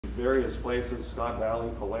various places, Scott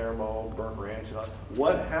Valley, Palermo, Burnt Ranch.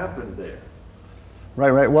 What happened there?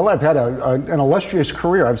 Right. Well, I've had an illustrious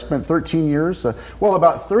career. I've spent 13 years, well,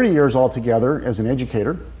 about 30 years altogether as an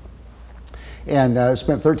educator, and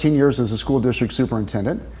spent 13 years as a school district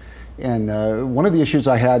superintendent. And one of the issues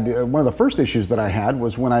I had, one of the first issues that I had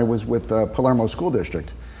was when I was with Palermo School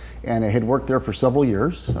District. And I had worked there for several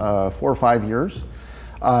years, 4 or 5 years.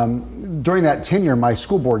 During that tenure, my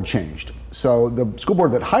school board changed. So the school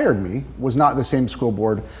board that hired me was not the same school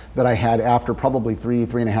board that I had after probably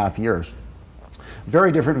 3.5 years.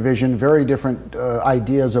 Very different vision, very different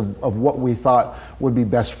ideas of what we thought would be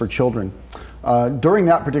best for children. During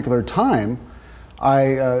that particular time,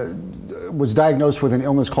 I was diagnosed with an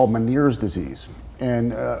illness called Meniere's disease.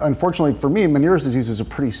 And unfortunately for me, Meniere's disease is a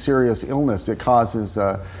pretty serious illness. It causes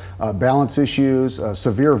balance issues,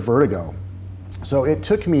 severe vertigo. So it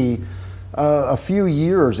took me a few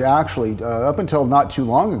years, actually, up until not too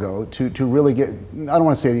long ago, to really get, I don't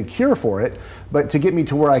want to say the cure for it, but to get me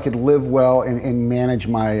to where I could live well and manage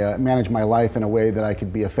my life in a way that I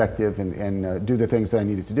could be effective and do the things that I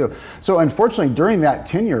needed to do. So unfortunately, during that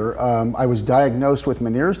tenure, I was diagnosed with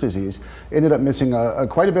Meniere's disease, ended up missing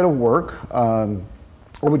quite a bit of work,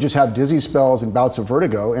 or would just have dizzy spells and bouts of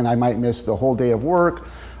vertigo, and I might miss the whole day of work.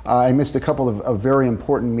 I missed a couple of very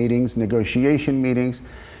important meetings, negotiation meetings.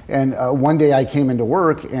 And one day I came into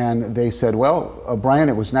work and they said, well, Bryan,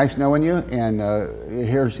 it was nice knowing you, and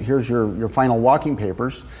here's your final walking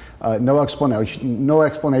papers. No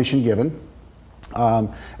explanation given,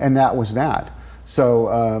 and that was that. So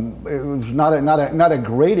it was not a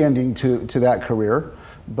great ending to that career,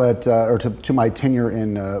 but or to my tenure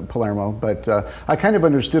in Palermo. But I kind of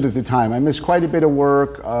understood at the time. I missed quite a bit of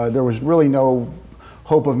work. There was really no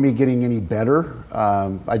hope of me getting any better.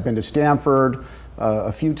 I'd been to Stanford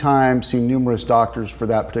a few times, seen numerous doctors for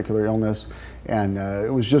that particular illness, and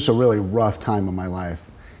it was just a really rough time of my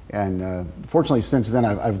life. And fortunately, since then,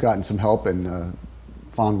 I've gotten some help and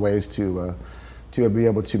found ways to be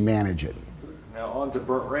able to manage it. Now on to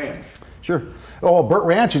Burnt Ranch. Sure. Oh, Burnt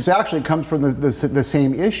Ranch, it actually comes from the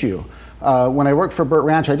same issue. When I worked for Burnt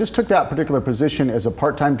Ranch, I just took that particular position as a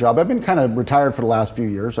part-time job. I've been kind of retired for the last few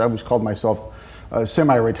years. I always called myself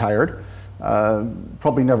semi-retired.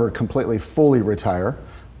 Probably never completely fully retire,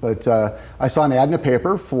 but I saw an ad in a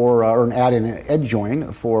paper or an ad in an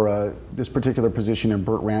EdJoin for this particular position in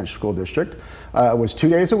Burnt Ranch School District. It was 2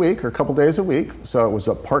 days a week or a couple days a week, so it was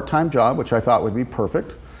a part-time job, which I thought would be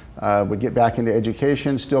perfect. Would get back into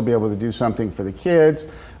education, still be able to do something for the kids,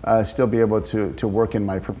 still be able to work in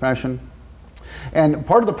my profession. And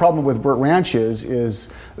part of the problem with Burnt Ranch is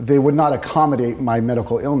they would not accommodate my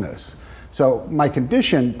medical illness. So my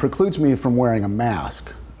condition precludes me from wearing a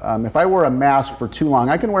mask. If I wear a mask for too long,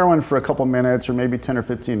 I can wear one for a couple minutes or maybe 10 or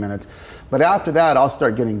 15 minutes. But after that, I'll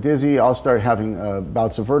start getting dizzy. I'll start having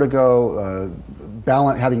bouts of vertigo,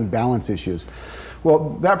 having balance issues.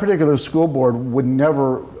 Well, that particular school board would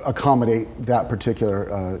never accommodate that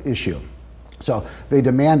particular issue. So they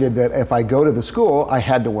demanded that if I go to the school, I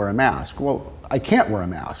had to wear a mask. Well, I can't wear a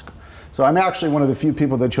mask. So I'm actually one of the few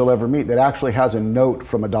people that you'll ever meet that actually has a note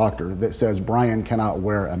from a doctor that says Bryan cannot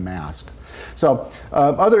wear a mask. So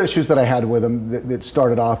other issues that I had with them that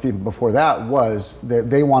started off even before that was that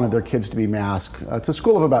they wanted their kids to be masked. It's a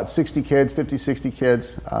school of about 60 kids, 50, 60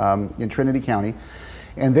 kids in Trinity County.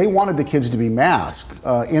 And they wanted the kids to be masked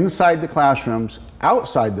inside the classrooms,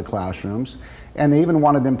 outside the classrooms, and they even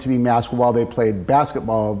wanted them to be masked while they played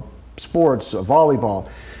basketball, sports, volleyball.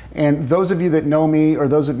 And those of you that know me, or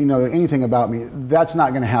those of you know anything about me, that's not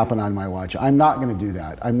going to happen on my watch. I'm not going to do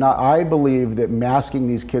that. I believe that masking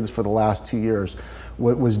these kids for the last 2 years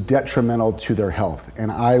was detrimental to their health,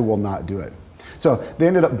 and I will not do it. So they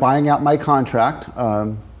ended up buying out my contract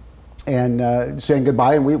and saying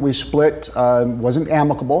goodbye, and we split. It wasn't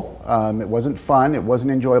amicable, it wasn't fun, it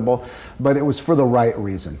wasn't enjoyable, but it was for the right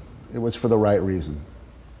reason. It was for the right reason.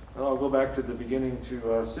 Well, I'll go back to the beginning to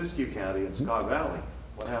Siskiyou County and Scott Valley.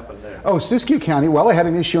 What happened there? Oh, Siskiyou County. Well, I had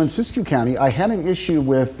an issue in Siskiyou County. I had an issue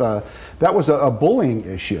with, that was a bullying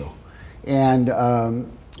issue. And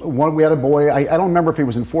we had a boy, I don't remember if he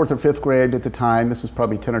was in 4th or 5th grade at the time. This is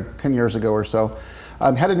probably 10 years ago or so.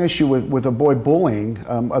 Had an issue with a boy bullying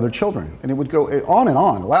other children. And it would go on and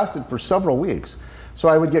on. It lasted for several weeks. So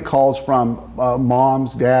I would get calls from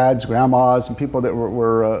moms, dads, grandmas, and people that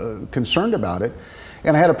were concerned about it.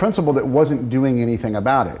 And I had a principal that wasn't doing anything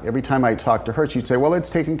about it. Every time I talked to her, she'd say, well, it's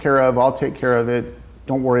taken care of, I'll take care of it,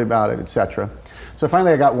 don't worry about it, etc. So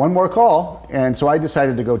finally I got one more call, and so I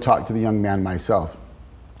decided to go talk to the young man myself.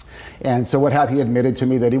 And so what happened, he admitted to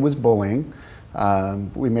me that he was bullying.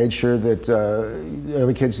 We made sure that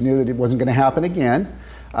the kids knew that it wasn't going to happen again.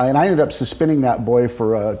 And I ended up suspending that boy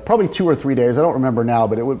for probably 2 or 3 days. I don't remember now,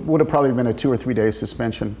 but it would have probably been a 2 or 3 day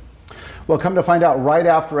suspension. Well, come to find out, right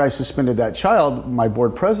after I suspended that child, my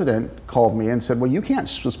board president called me and said, well, you can't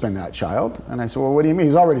suspend that child. And I said, well, what do you mean?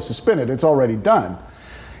 He's already suspended. It's already done.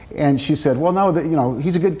 And she said, well, no, you know,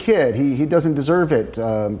 he's a good kid. He doesn't deserve it.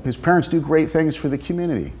 His parents do great things for the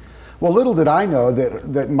community. Well, little did I know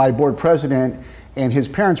that my board president and his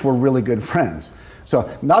parents were really good friends. So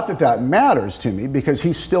not that that matters to me, because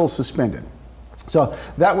he's still suspended. So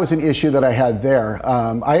that was an issue that I had there.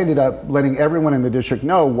 I ended up letting everyone in the district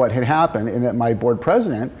know what had happened, and that my board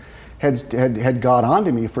president had got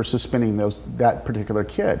onto me for suspending that particular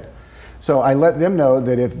kid. So I let them know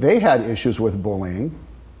that if they had issues with bullying,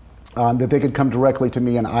 that they could come directly to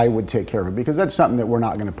me and I would take care of it, because that's something that we're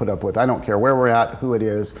not going to put up with. I don't care where we're at, who it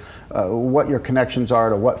is, what your connections are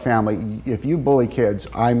to what family. If you bully kids,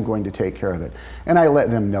 I'm going to take care of it. And I let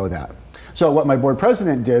them know that. So what my board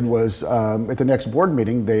president did was, at the next board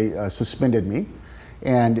meeting, they suspended me,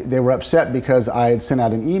 and they were upset because I had sent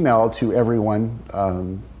out an email to everyone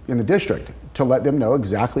in the district to let them know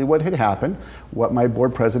exactly what had happened, what my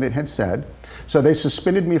board president had said. So they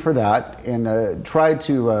suspended me for that and tried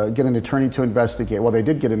to get an attorney to investigate. Well, they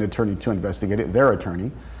did get an attorney to investigate it, their attorney,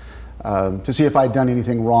 to see if I'd done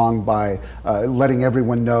anything wrong by letting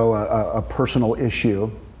everyone know a personal issue.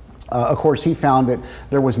 Of course, he found that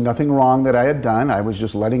there was nothing wrong that I had done. I was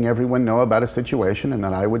just letting everyone know about a situation and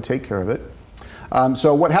that I would take care of it.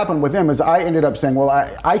 So what happened with them is I ended up saying, well,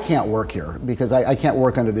 I can't work here because I can't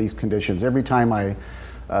work under these conditions. Every time I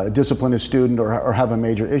discipline a student or have a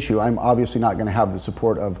major issue, I'm obviously not going to have the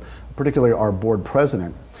support of particularly our board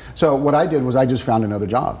president. So what I did was I just found another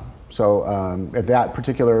job. So at that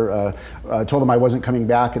particular, told them I wasn't coming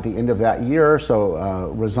back at the end of that year,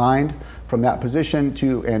 so resigned from that position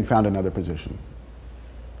and found another position.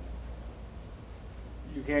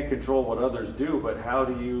 You can't control what others do, but how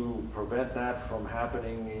do you prevent that from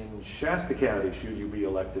happening in Shasta County should you be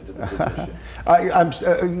elected to the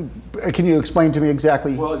position? Can you explain to me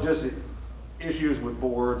exactly? Well, just issues with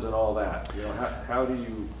boards and all that. You know, how do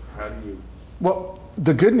you? Well,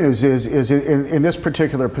 the good news is in this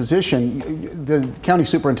particular position, the county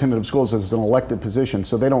superintendent of schools is an elected position,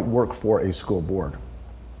 so they don't work for a school board.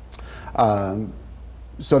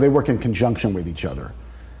 So they work in conjunction with each other.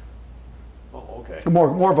 Oh, okay.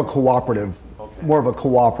 More of a cooperative. Okay. More of a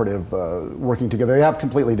cooperative working together. They have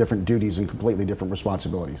completely different duties and completely different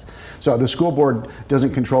responsibilities. So the school board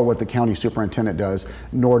doesn't control what the county superintendent does,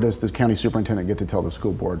 nor does the county superintendent get to tell the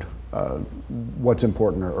school board what's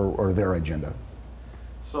important or their agenda.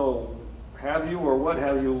 So have you, or what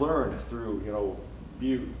have you learned through, you know,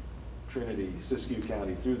 Butte, Trinity, Siskiyou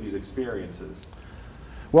County, through these experiences?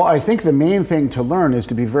 Well, I think the main thing to learn is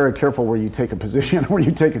to be very careful where you take a position, where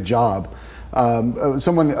you take a job.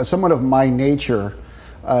 Someone of my nature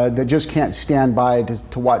that just can't stand by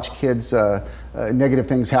to watch kids, negative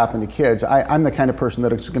things happen to kids. I'm the kind of person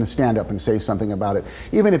that is going to stand up and say something about it,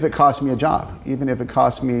 even if it costs me a job, even if it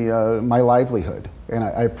costs me my livelihood. And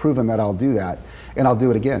I've proven that I'll do that, and I'll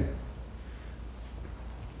do it again.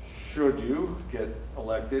 Should you get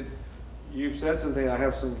elected, you've said something, I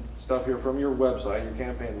have some stuff here from your website, your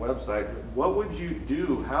campaign website. What would you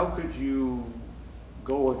do? How could you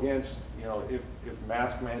go against, you know, if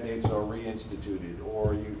mask mandates are reinstituted,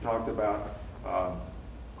 or you talked about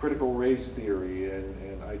critical race theory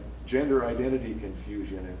and gender identity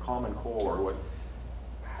confusion and Common Core?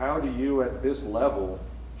 How do you at this level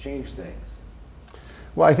change things?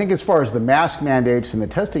 Well, I think as far as the mask mandates and the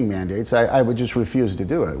testing mandates, I would just refuse to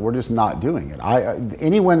do it. We're just not doing it.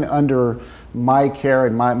 Anyone under my care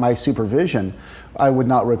and my supervision, I would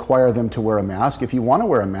not require them to wear a mask. If you want to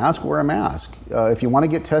wear a mask, wear a mask. If you want to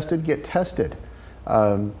get tested, get tested.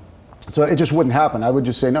 So it just wouldn't happen. I would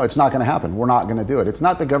just say, no, it's not going to happen. We're not going to do it. It's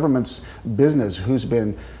not the government's business who's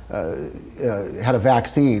been had a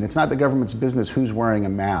vaccine. It's not the government's business who's wearing a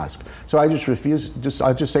mask. So I just refuse.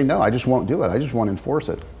 I just say no. I just won't do it. I just won't enforce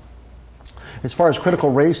it. As far as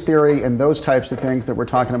critical race theory and those types of things that we're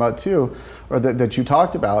talking about too, or that you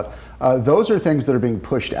talked about, those are things that are being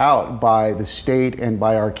pushed out by the state and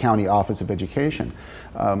by our county Office of Education.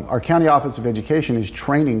 Our county Office of Education is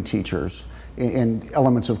training teachers in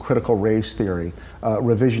elements of critical race theory,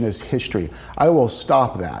 revisionist history. I will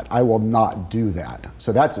stop that. I will not do that.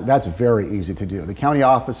 So that's very easy to do. The County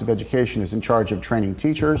Office of Education is in charge of training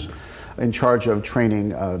teachers, in charge of training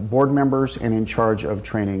board members, and in charge of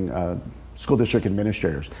training school district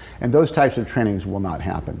administrators. And those types of trainings will not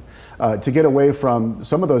happen. To get away from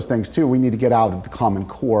some of those things too, we need to get out of the Common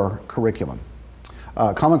Core curriculum.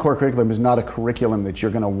 Common Core curriculum is not a curriculum that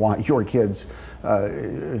you're going to want your kids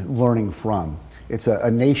learning from. It's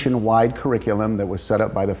a nationwide curriculum that was set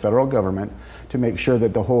up by the federal government to make sure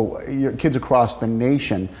that your kids across the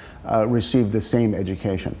nation receive the same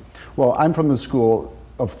education. Well, I'm from the school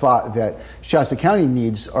of thought that Shasta County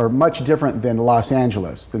needs are much different than Los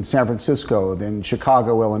Angeles, than San Francisco, than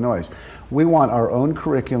Chicago, Illinois. We want our own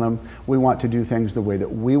curriculum. We want to do things the way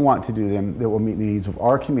that we want to do them, that will meet the needs of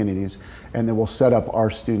our communities, and that will set up our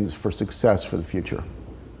students for success for the future.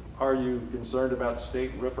 Are you concerned about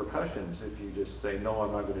state repercussions if you just say, no,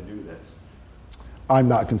 I'm not going to do this? I'm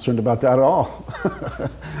not concerned about that at all.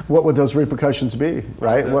 What would those repercussions be,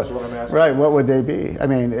 right? That's what I'm asking. Right, what would they be? I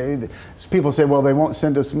mean, people say, well, they won't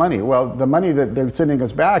send us money. Well, the money that they're sending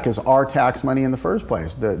us back is our tax money in the first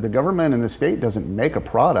place. The government and the state doesn't make a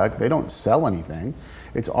product. They don't sell anything.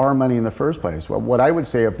 It's our money in the first place. Well, what I would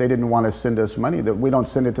say, if they didn't want to send us money, that we don't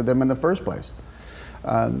send it to them in the first place.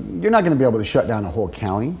 You're not going to be able to shut down a whole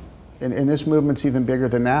county. And this movement's even bigger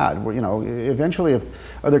than that. You know, eventually, if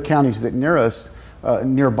other counties that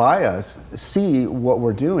nearby us see what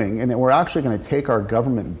we're doing, and that we're actually going to take our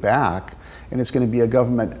government back, and it's going to be a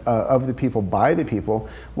government of the people, by the people,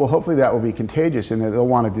 well, hopefully that will be contagious, and that they'll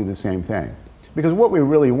want to do the same thing. Because what we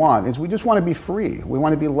really want is we just want to be free. We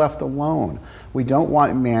want to be left alone. We don't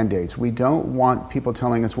want mandates. We don't want people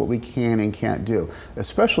telling us what we can and can't do,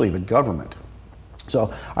 especially the government.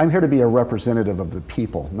 So I'm here to be a representative of the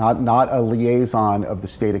people, not a liaison of the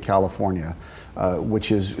state of California,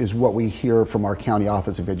 which is what we hear from our county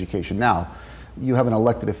office of education now. You have an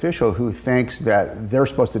elected official who thinks that they're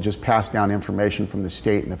supposed to just pass down information from the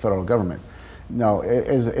state and the federal government. No,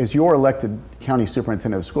 as your elected county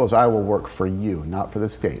superintendent of schools, I will work for you, not for the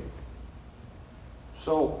state.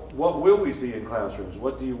 So what will we see in classrooms?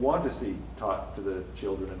 What do you want to see taught to the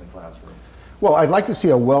children in the classroom? Well, I'd like to see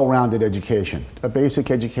a well-rounded education, a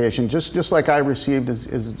basic education, just like I received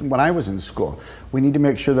as when I was in school. We need to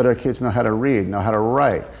make sure that our kids know how to read, know how to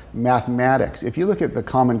write, mathematics. If you look at the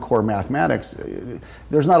Common Core mathematics,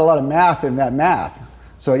 there's not a lot of math in that math.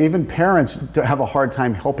 So even parents have a hard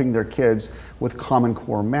time helping their kids with Common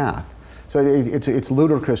Core math. So it's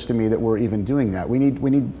ludicrous to me that we're even doing that.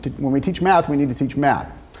 When we teach math, we need to teach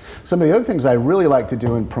math. Some of the other things I really like to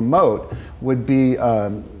do and promote would be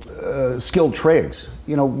skilled trades.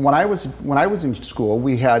 You know, when I was in school,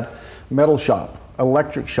 we had metal shop,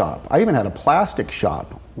 electric shop. I even had a plastic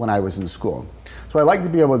shop when I was in school. So I like to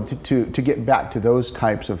be able to get back to those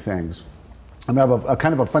types of things. I have a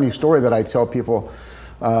kind of a funny story that I tell people.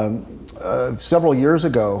 Several years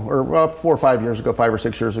ago, or 4 or 5 years ago, 5 or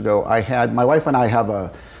 6 years ago, my wife and I have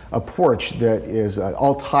a porch that is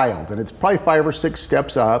all tiled, and it's probably 5 or 6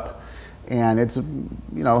 steps up. And it's,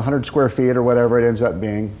 100 square feet or whatever it ends up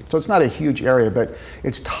being. So it's not a huge area, but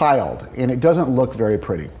it's tiled and it doesn't look very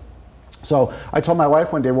pretty. So I told my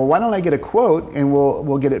wife one day, well, why don't I get a quote and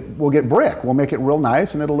we'll get brick. We'll make it real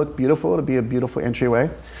nice and it'll look beautiful. It'll be a beautiful entryway.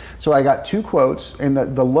 So I got 2 quotes, and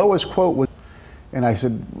the lowest quote was, and I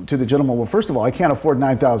said to the gentleman, well, first of all, I can't afford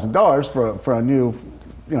 $9,000 for a new,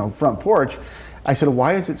 front porch. I said,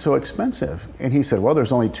 why is it so expensive? And he said, well,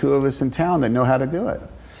 there's only 2 of us in town that know how to do it.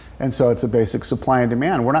 And so it's a basic supply and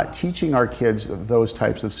demand. We're not teaching our kids those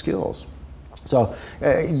types of skills. So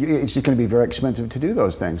it's just going to be very expensive to do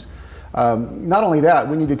those things. Not only that,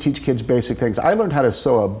 we need to teach kids basic things. I learned how to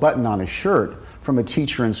sew a button on a shirt from a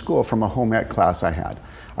teacher in school, from a home ec class I had.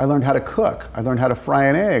 I learned how to cook. I learned how to fry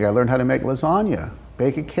an egg. I learned how to make lasagna,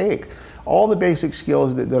 bake a cake. All the basic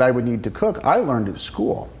skills that I would need to cook, I learned at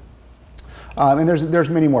school. And there's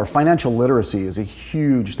many more. Financial literacy is a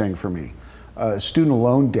huge thing for me. Student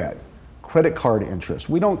loan debt, credit card interest.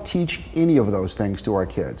 We don't teach any of those things to our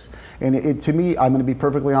kids. And to me, I'm going to be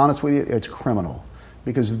perfectly honest with you, it's criminal.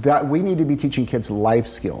 Because we need to be teaching kids life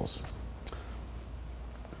skills.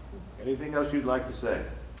 Anything else you'd like to say?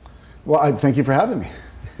 Well, I thank you for having me.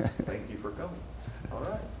 Thank you for coming.